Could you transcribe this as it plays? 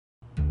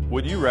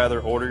Would you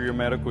rather order your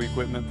medical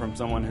equipment from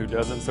someone who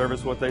doesn't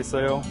service what they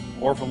sell,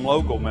 or from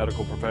local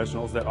medical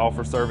professionals that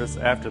offer service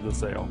after the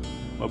sale?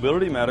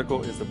 Mobility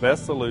Medical is the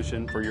best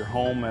solution for your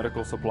home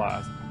medical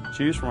supplies.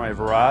 Choose from a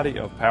variety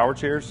of power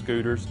chairs,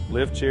 scooters,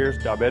 lift chairs,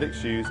 diabetic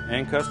shoes,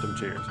 and custom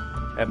chairs.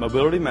 At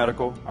Mobility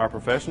Medical, our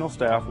professional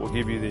staff will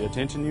give you the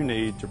attention you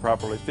need to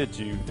properly fit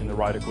you in the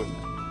right equipment.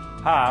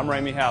 Hi, I'm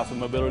Ramey House with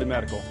Mobility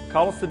Medical.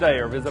 Call us today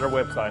or visit our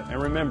website.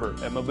 And remember,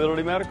 at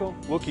Mobility Medical,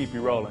 we'll keep you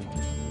rolling.